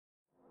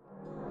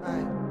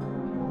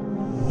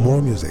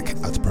More music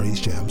at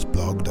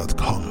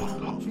praisejamsblog.com.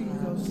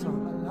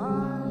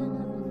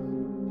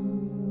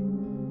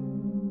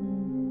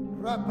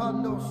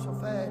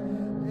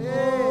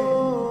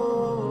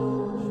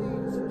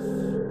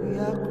 We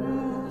are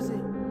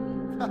cruising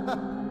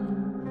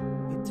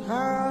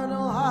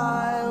eternal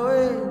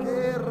highway.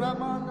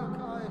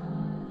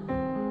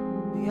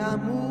 We are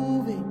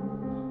moving.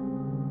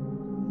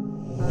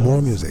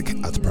 More music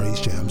at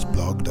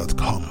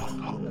praisejamsblog.com.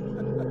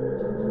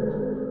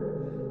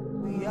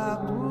 We are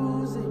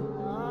cruising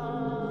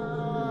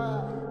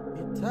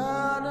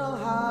eternal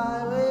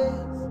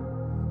highways.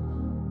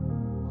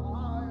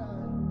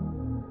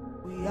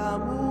 We are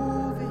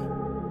moving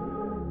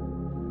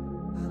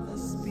at the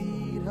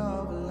speed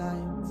of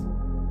light.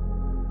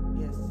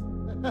 Yes.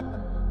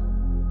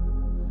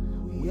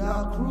 We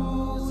are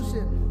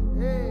cruising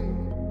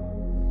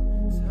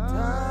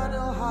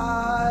eternal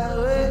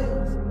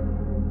highways.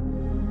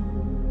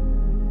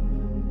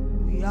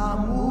 We are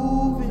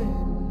moving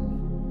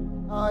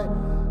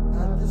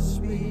at the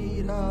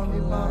speed of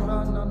light.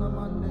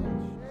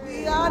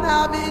 We are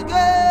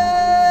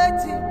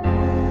navigating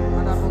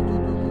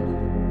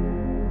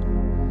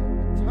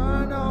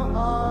eternal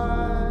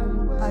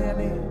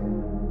highway.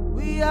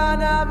 We are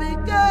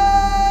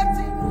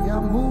navigating. We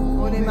are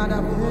moving.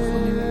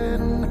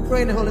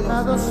 Pray in the Holy Ghost.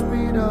 At the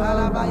speed of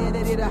light.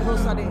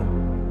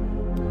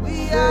 We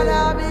are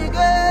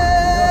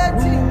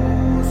navigating.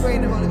 Pray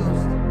in the Holy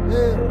Ghost.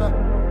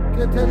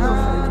 Eternal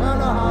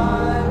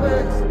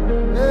highways.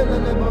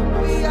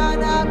 We are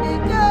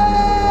navigating.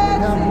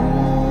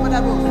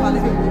 Whatever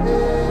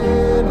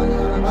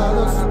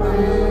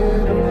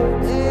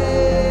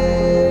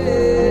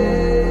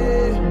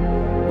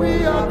we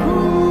are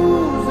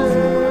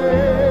cruising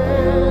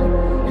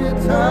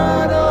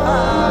eternal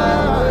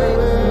highway.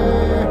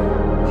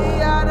 We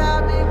are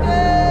navigating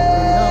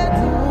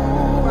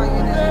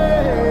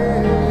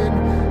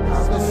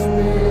at the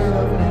speed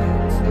of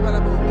light.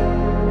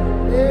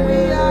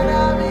 We are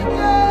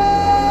navigating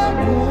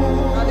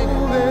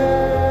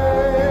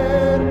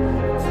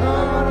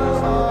eternal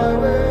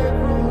highway.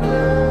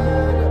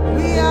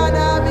 We are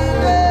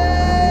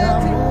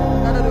navigating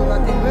at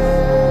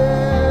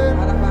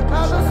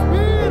the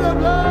speed of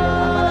light.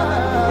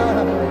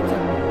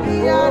 We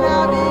are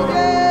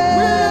navigating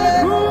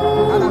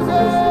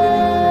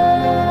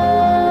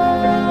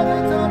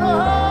eternal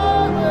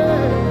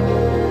highway.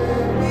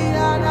 We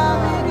are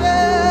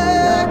navigating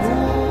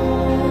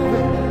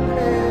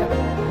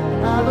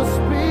at the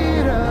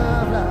speed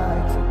of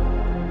light.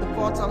 The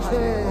portal has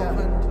been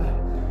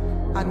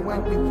opened, and when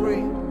we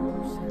pray,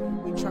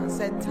 we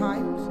transcend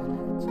time,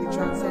 we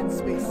transcend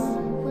space.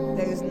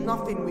 There is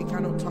nothing we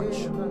cannot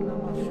touch.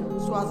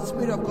 So as the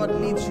Spirit of God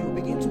leads you,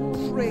 begin to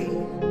pray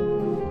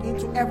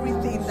into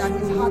everything that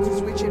His heart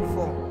is reaching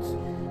for.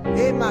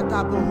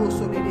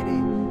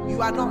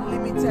 You are not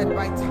limited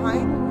by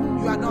time.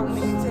 You are not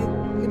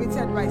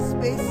limited by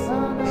space.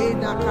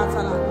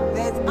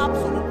 There's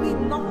absolutely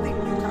nothing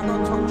you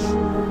cannot touch.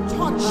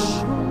 Touch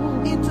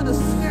into the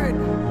spirit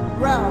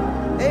realm.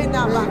 Begin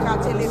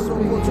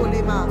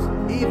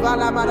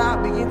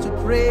to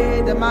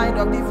pray the mind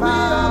of the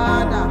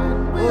Father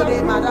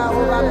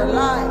over the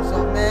lives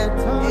of men,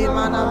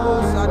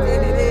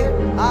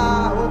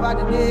 over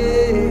the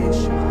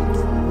nations.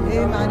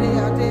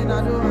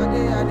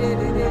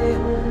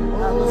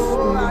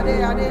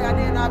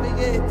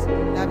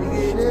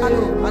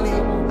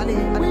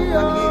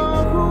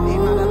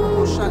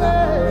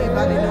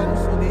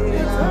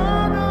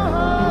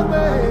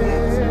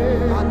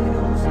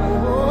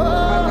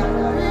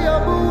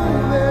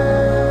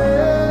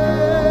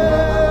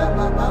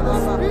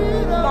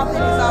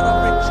 Nothing is out of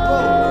reach. Go.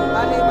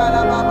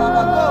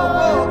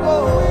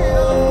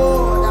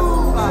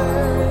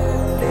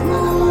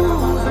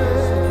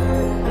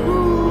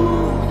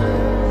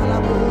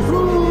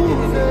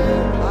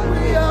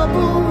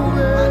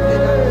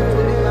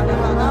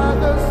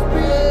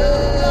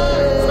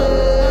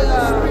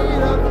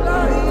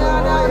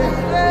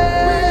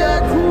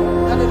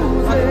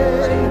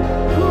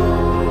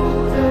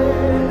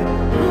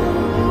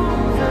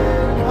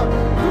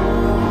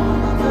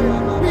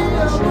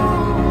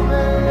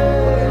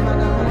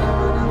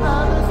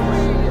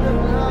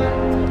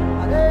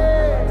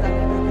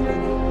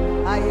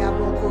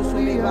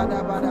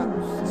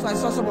 So I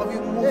saw some of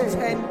you move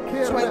 10,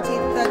 20,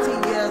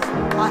 30 years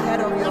ahead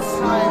of your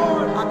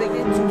time and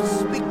begin to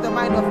speak the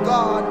mind of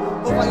God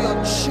over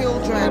your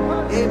children.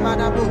 Even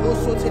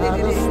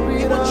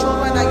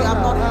children that you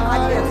have not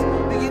had yet,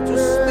 begin to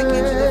speak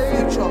into the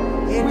future.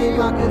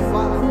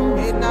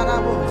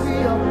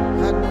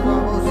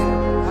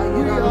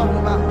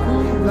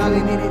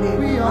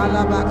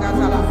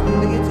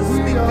 Begin to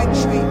speak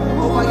victory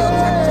over your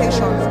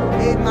temptations.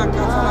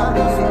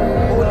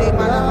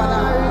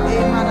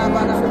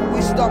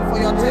 Wisdom for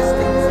your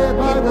testings.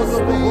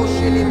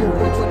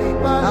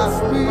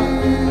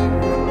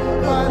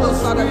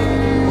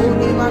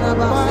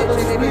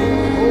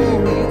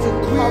 Begin to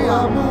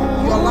cover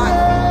your life.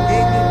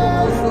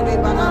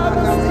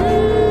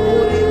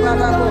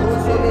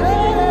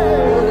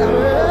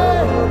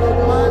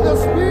 By the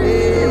Spirit.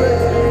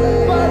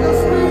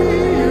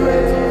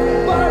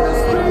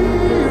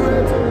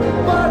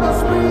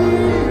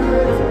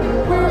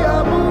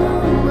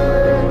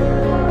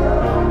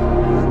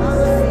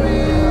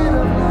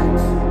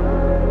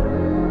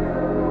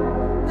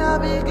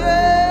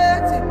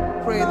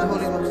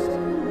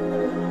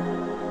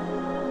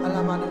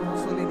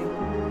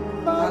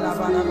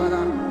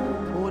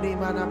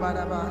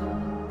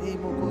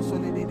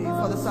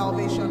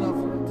 salvation of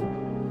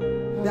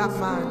that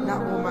man, that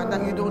woman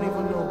that you don't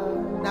even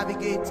know.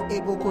 Navigate.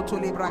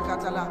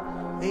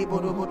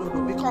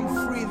 Become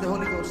free in the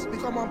Holy Ghost.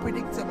 Become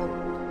unpredictable.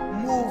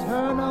 Move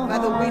by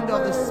the wind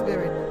of the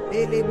Spirit.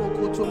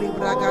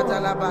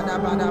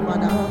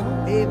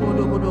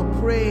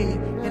 Pray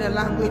in a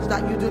language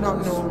that you do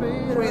not know.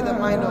 Pray the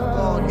mind of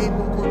God.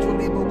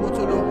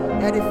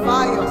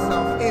 Edify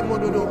yourself.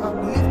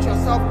 Lift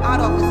yourself out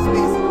of the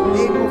space.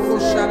 We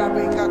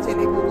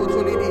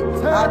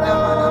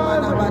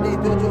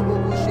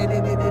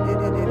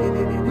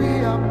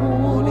are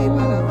moving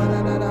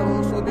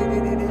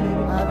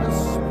at the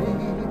speed.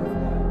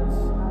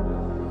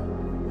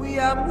 We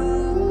are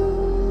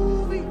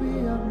moving.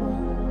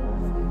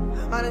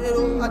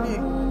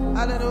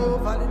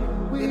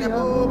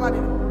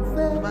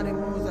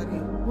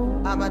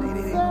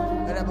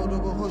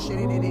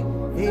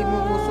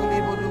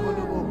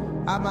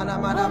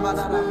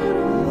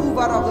 Move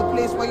out of the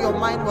place where your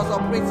mind was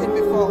operating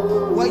before,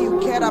 where you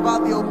cared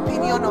about the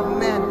opinion of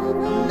men.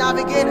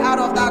 Navigate out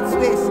of that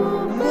space.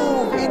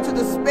 Move into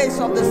the space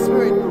of the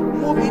Spirit.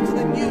 Move into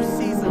the new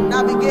season.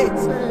 Navigate.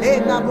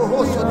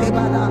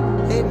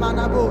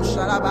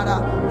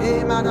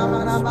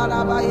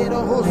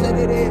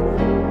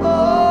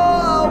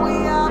 Oh,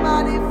 we are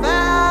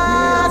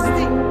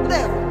manifesting.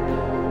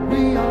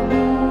 We are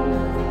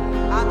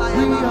moving.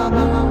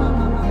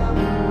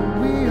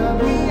 We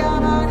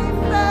are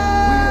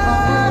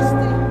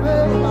manifesting.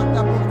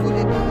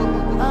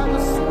 And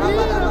the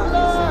Spirit of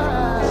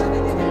life.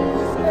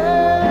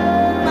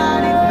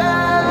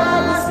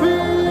 Manifest.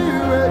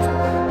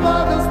 By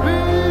the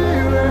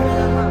Spirit.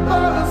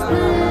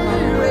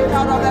 Break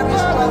out of every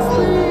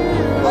struggle.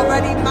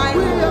 Already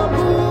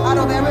mindful. Out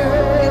of every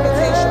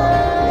limitation.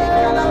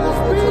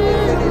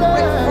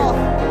 Break forth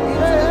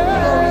into the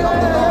glory of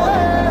the Lord.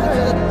 Into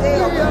the day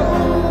of the Lord.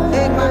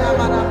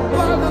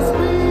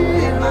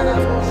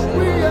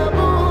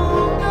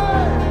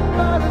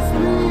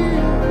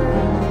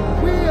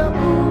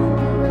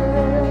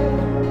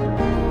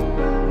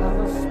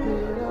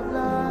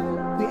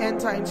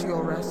 Into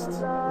your rest,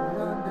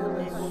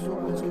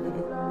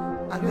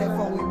 and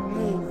therefore we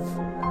move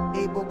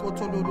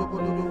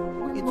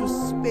into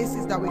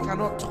spaces that we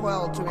cannot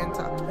toil to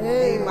enter.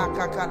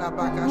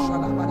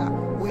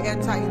 We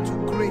enter into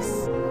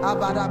grace.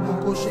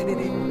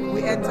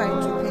 We enter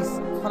into peace.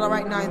 Father,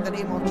 right now in the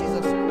name of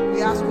Jesus,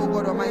 we ask, oh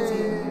God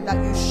Almighty, that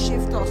you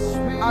shift us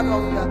out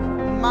of the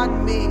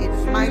man-made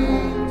mind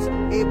moves,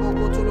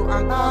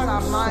 and cause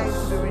our minds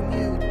to be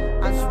renewed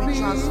and to be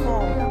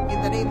transformed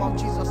in the name of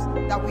Jesus,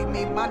 that we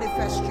may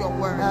manifest your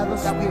word,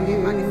 that we may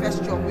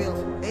manifest your will.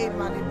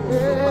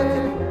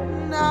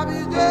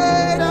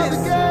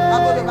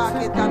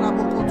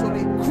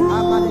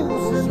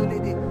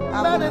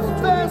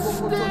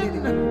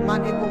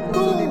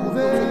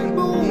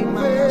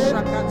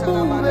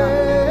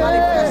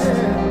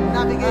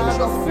 Navigate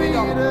your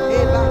freedom.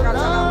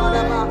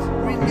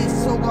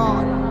 Release, oh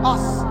God,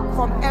 us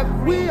from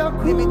every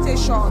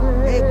limitation.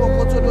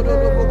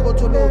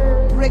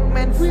 Break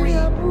men free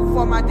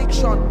from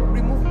addiction.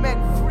 Remove men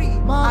free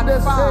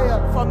and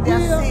far from their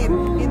sin.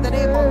 In the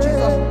name of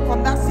Jesus.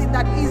 From that sin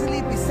that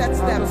easily besets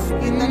them.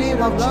 In the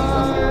name of Jesus.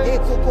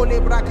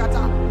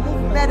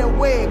 Move men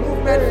away.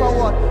 Move men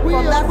forward.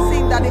 From that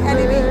sin that the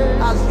enemy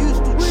has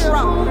used to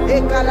trap. Move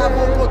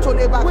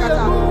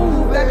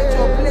them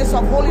into a place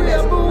of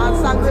holiness and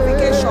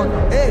sanctification.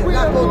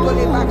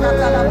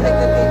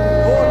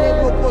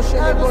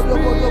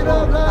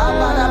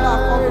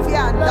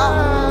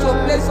 To a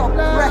place of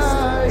rest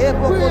at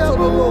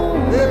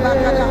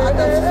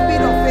the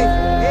speed of faith.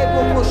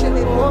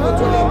 Familiar.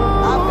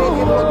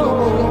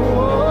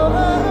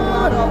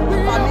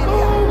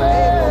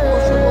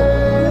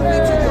 Move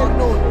into the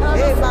unknown.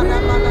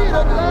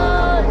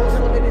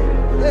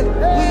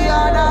 We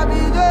are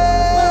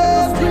navigate.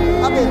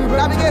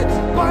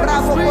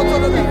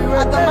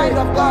 At the mind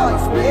of God.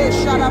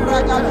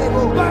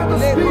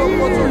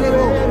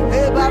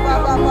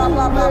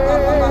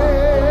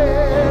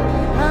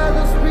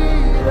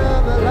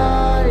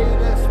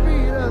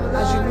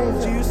 As you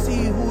move, do you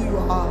see who you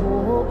are?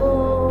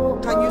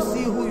 Can you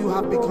see who you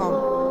have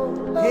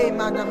become? Hey,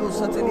 Madam,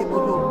 certainly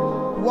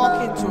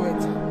walk into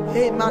it.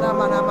 Hey, Madam,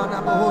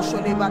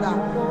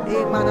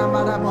 hey, Madam,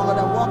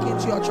 walk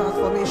into your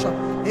transformation.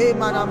 Hey,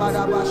 Madam,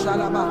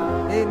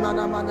 hey,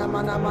 Madam,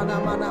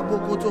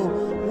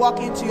 walk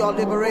into your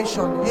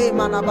liberation. Hey,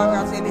 Madam,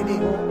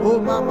 oh,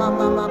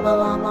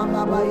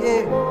 Mama,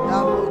 yeah.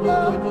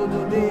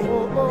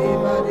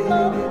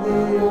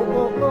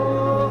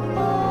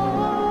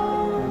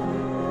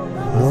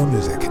 More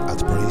music at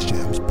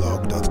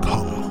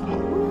praisejamsblog.com.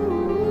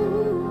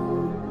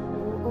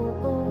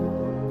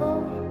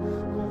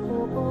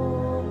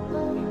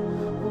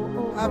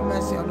 Have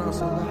mercy on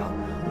us, O God,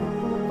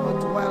 for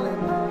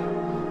dwelling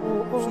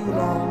too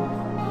long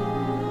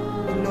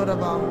in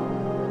Lodaba.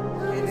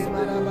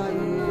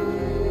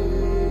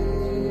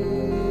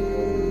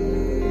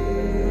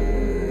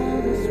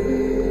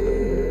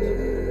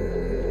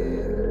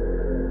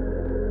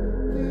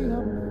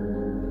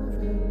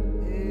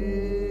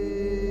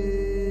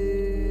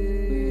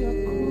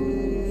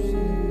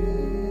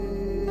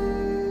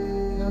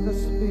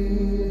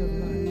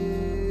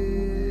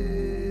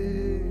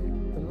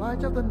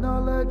 light of the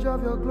knowledge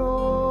of your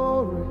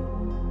glory,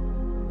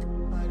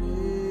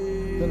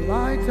 the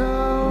light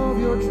of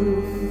your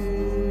truth,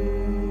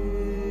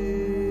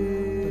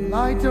 the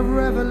light of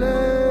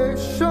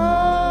revelation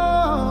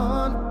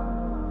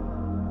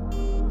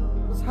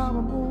was how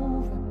I'm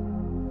moving.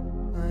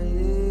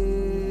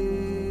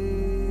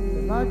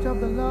 The light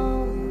of the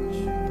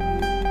knowledge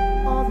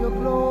of your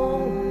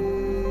glory,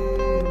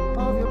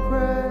 of your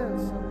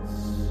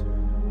presence.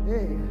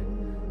 Yeah,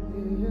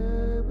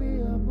 yeah, we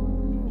are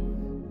moving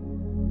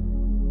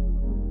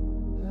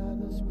at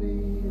the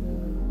speed of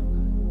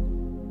light.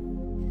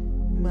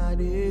 My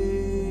dear.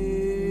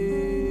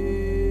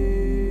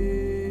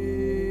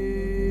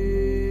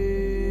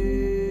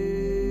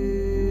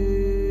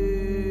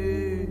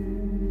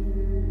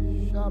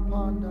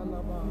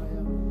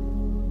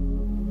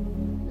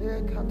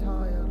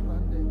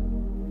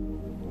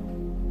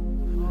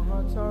 Our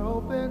hearts are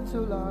open to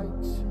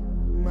light,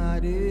 my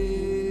dear.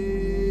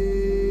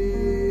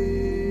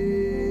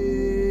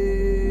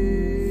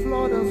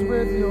 Flood us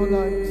with your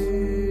light.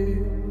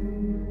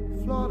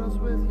 Flood us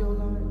with your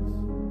light.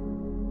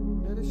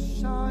 Let it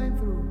shine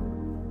through.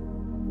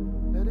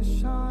 Let it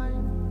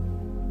shine,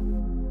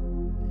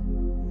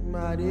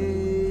 my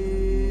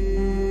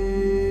dear.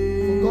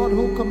 For God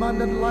who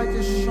commanded light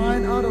to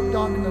shine out of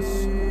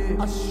darkness,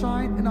 a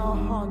shine in our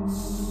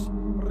hearts,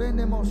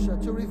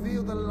 to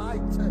reveal the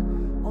light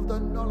of the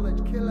knowledge,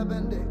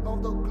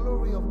 of the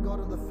glory of God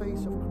on the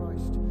face of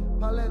Christ.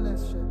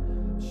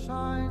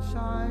 Shine,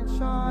 shine,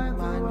 shine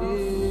through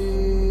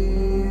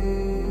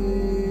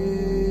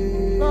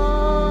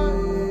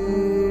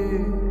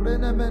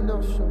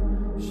us.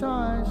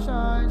 Shine,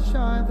 shine,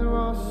 shine through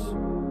us.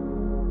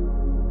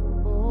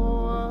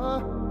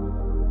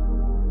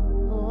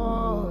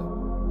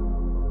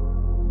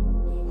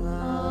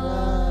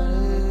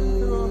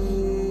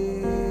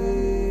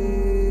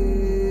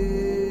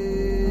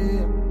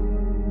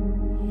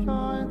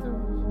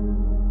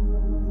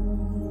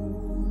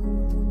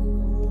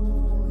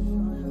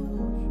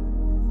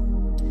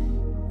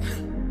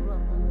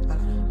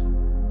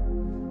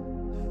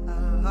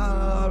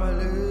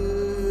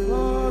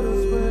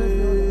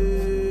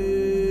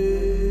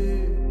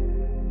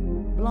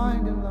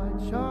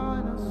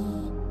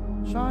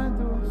 Shine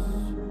through us.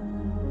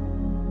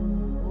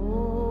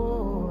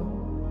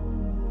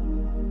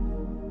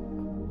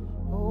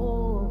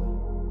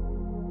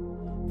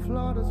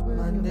 Flood us with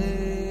your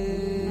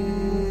name.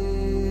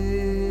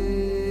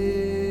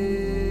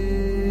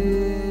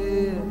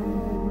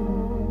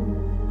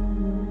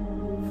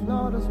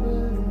 Flood us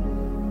with.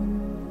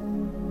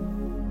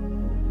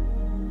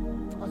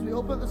 As we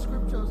open the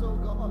scriptures, oh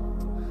God,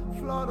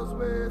 flood us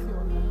with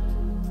your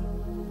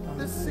light.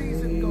 This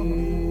season, God.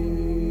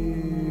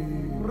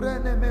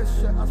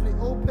 As we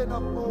open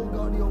up, oh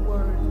God, your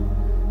word,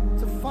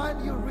 to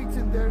find you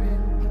written therein,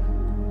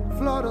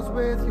 flood us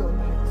with your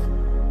light.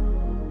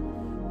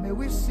 May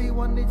we see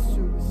what needs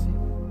to be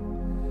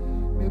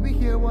seen. May we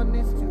hear what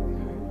needs to be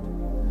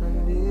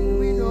heard. May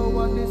we know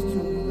what needs to be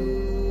known.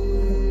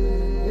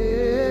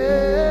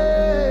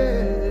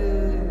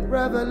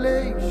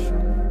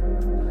 Revelation.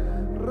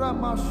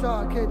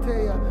 Ramasha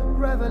Keteya.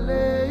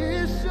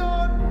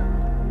 Revelation.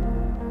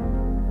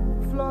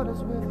 Flood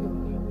us with your light.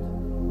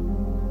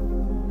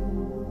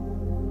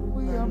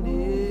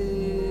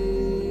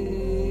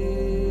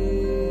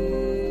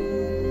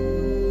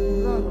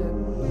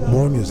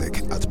 More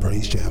music at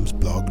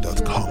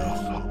praisejamsblog.com.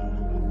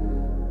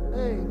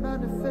 Hey,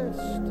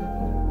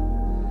 manifest.